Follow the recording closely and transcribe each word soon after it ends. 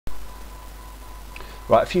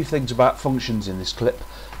Right, a few things about functions in this clip.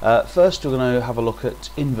 First we're going to have a look at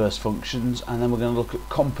inverse functions, and then we're going to look at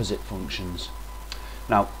composite functions.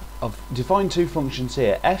 Now, I've defined two functions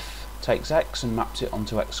here. F takes x and maps it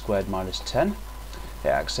onto x squared minus 10. It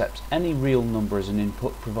accepts any real number as an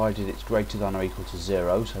input provided it's greater than or equal to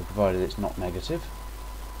 0, so provided it's not negative.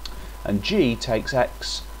 And G takes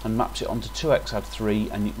x and maps it onto 2x add 3,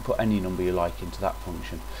 and you can put any number you like into that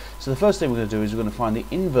function. So the first thing we're going to do is we're going to find the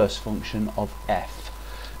inverse function of f.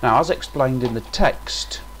 Now, as explained in the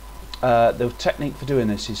text, the technique for doing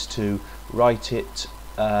this is to write it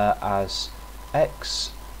as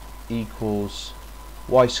x equals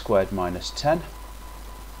y squared minus 10.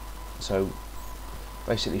 So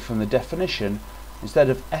basically from the definition, instead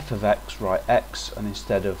of f of x, write x, and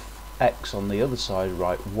instead of x on the other side,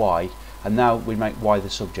 write y, and now we make y the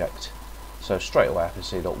subject. So straight away I can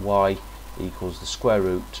see that y equals the square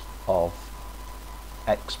root of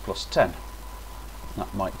x plus 10.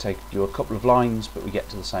 That might take you a couple of lines, but we get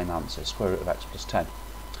to the same answer, square root of x plus 10.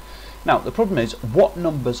 Now the problem is, what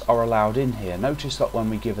numbers are allowed in here? Notice that when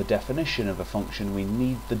we give a definition of a function, we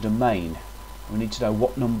need the domain. We need to know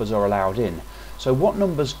what numbers are allowed in. So what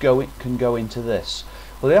numbers can go into this?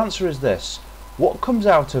 Well, the answer is this. What comes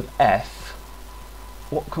out of f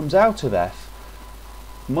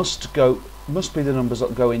must be the numbers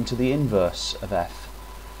that go into the inverse of f.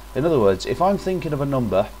 In other words, if I'm thinking of a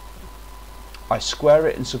number, I square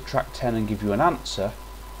it and subtract 10 and give you an answer,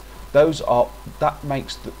 those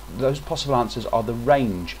possible answers are the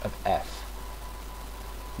range of f.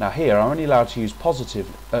 Now here I'm only allowed to use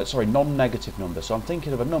non-negative numbers. So I'm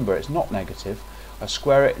thinking of a number, it's not negative, I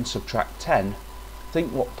square it and subtract 10,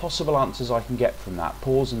 think what possible answers I can get from that,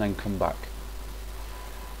 pause and then come back.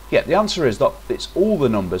 Yeah, the answer is that it's all the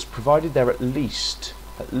numbers provided they're at least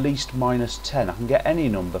minus 10. I can get any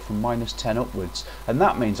number from minus 10 upwards, and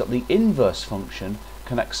that means that the inverse function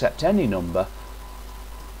can accept any number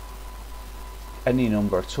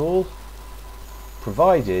at all,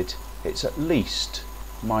 provided it's at least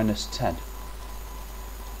minus 10.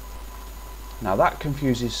 Now that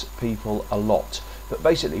confuses people a lot, but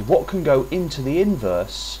basically what can go into the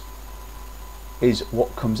inverse is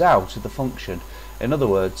what comes out of the function. In other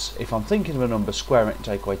words, if I'm thinking of a number, square it and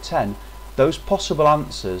take away 10, those possible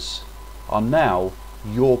answers are now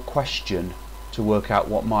your question to work out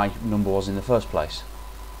what my number was in the first place.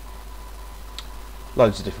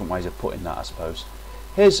 Loads of different ways of putting that, I suppose.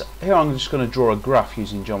 Here I'm just going to draw a graph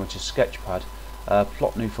using Geometer's Sketchpad.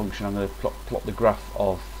 Plot new function. I'm going to plot the graph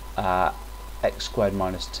of x squared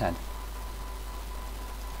minus 10.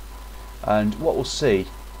 And what we'll see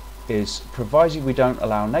is, provided we don't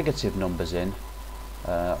allow negative numbers in,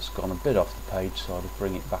 that's gone a bit off the page, so I'll just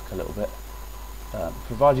bring it back a little bit.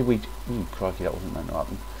 Provided we, crikey, that wasn't meant to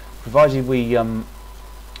happen. Provided we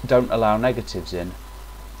don't allow negatives in,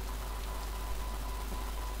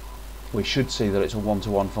 we should see that it's a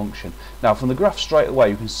one-to-one function. Now from the graph straight away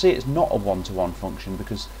you can see it's not a one-to-one function,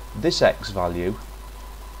 because this x value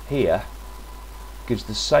here gives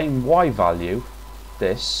the same y value,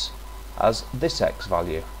 this, as this x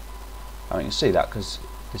value. I mean, you can see that because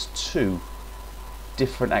there's two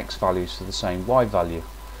different x values for the same y value.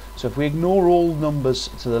 So if we ignore all numbers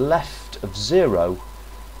to the left of 0,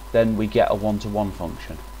 then we get a one-to-one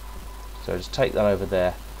function. So just take that over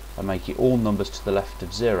there and make it all numbers to the left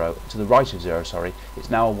of 0, to the right of 0, sorry. It's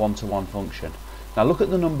now a one-to-one function. Now look at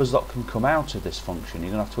the numbers that can come out of this function.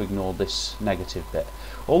 You're going to have to ignore this negative bit.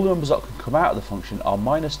 All the numbers that can come out of the function are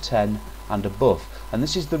minus 10 and above, and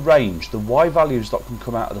this is the range. The y values that can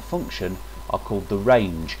come out of the function are called the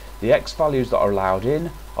range. The x values that are allowed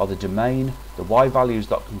in are the domain. The y values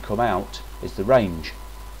that can come out is the range.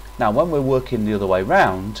 Now when we're working the other way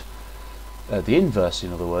round, the inverse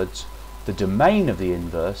in other words, the domain of the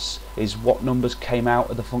inverse is what numbers came out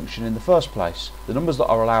of the function in the first place. The numbers that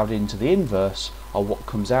are allowed into the inverse are what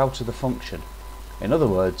comes out of the function. In other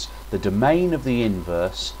words, the domain of the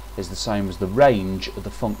inverse is the same as the range of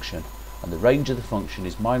the function, and the range of the function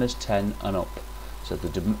is minus 10 and up. So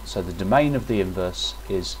the domain of the inverse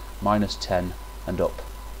is minus 10 and up.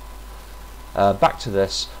 Back to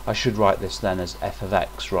this, I should write this then as f of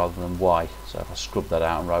x rather than y. So if I scrub that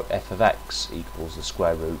out and wrote f of x equals the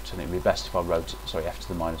square root, and it would be best if I wrote, sorry, f to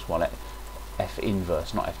the minus 1, f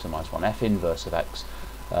inverse, not f to the minus 1, f inverse of x.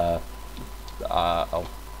 I'll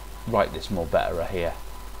write this more better here.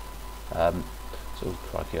 So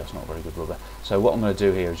crikey, that's not very good rubber. So what I'm going to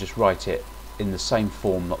do here is just write it in the same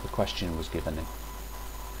form that the question was given in.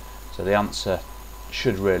 So the answer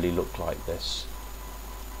should really look like this.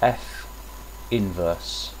 F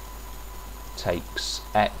inverse takes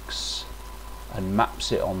x and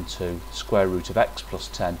maps it onto the square root of x plus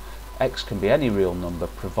 10. x can be any real number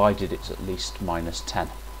provided it's at least minus 10.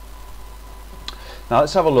 Now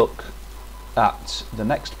let's have a look at the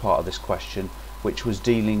next part of this question, which was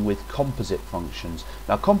dealing with composite functions.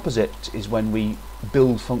 Now composite is when we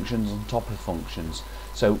build functions on top of functions.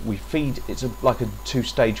 So we feed, it's like a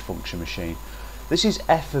two-stage function machine. This is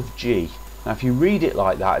f of g. Now if you read it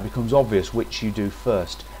like that, it becomes obvious which you do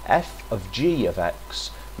first. F of g of x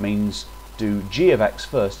means do g of x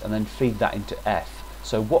first and then feed that into f.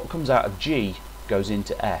 So what comes out of g goes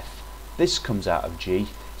into f. This comes out of g,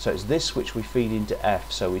 so it's this which we feed into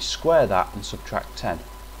f. So we square that and subtract 10.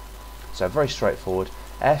 So very straightforward.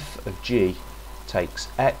 F of g takes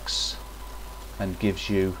x and gives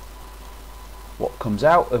you what comes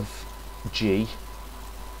out of g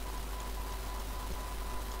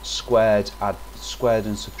squared, add squared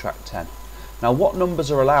and subtract 10. Now what numbers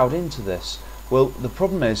are allowed into this? Well, the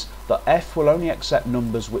problem is that f will only accept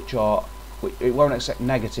numbers which are, it won't accept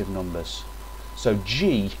negative numbers. So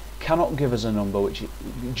g cannot give us a number which,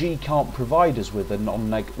 g can't provide us with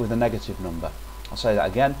a negative number. I'll say that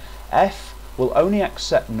again. F will only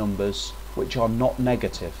accept numbers which are not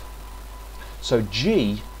negative. So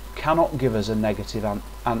g cannot give us a negative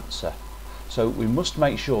answer. So we must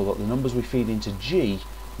make sure that the numbers we feed into g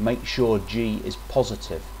make sure g is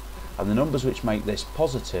positive. And the numbers which make this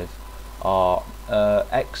positive are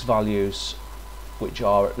x values which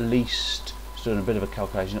are at least, just doing a bit of a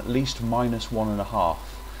calculation, at least minus 1.5.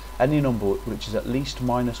 Any number which is at least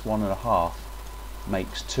minus 1.5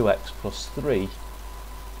 makes 2x plus 3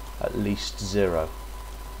 at least 0.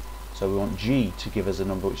 So we want g to give us a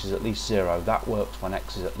number which is at least 0. That works when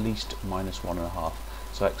x is at least minus 1.5.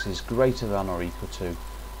 So x is greater than or equal to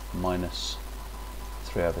minus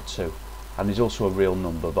 3 over 2. And there's also a real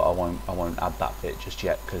number, but I won't add that bit just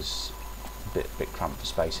yet because a bit cramped for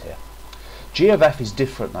space here. G of f is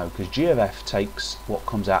different though, because g of f takes what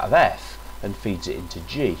comes out of f and feeds it into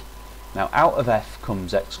g. Now out of f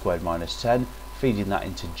comes x squared minus 10. Feeding that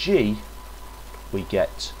into g, we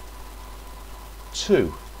get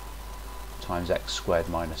 2 times x squared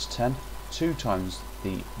minus 10. 2 times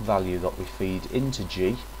the value that we feed into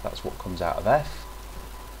g, that's what comes out of f.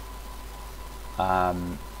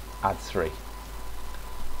 Add 3.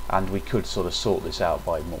 And we could sort of sort this out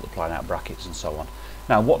by multiplying out brackets and so on.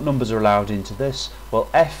 Now what numbers are allowed into this? Well,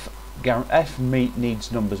 f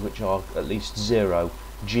needs numbers which are at least 0.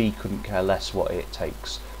 G couldn't care less what it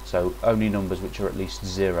takes. So only numbers which are at least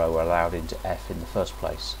 0 are allowed into f in the first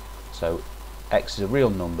place. So x is a real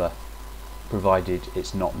number provided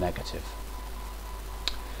it's not negative.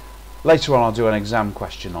 Later on I'll do an exam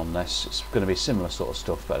question on this. It's going to be similar sort of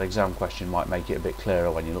stuff, but an exam question might make it a bit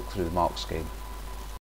clearer when you look through the mark scheme.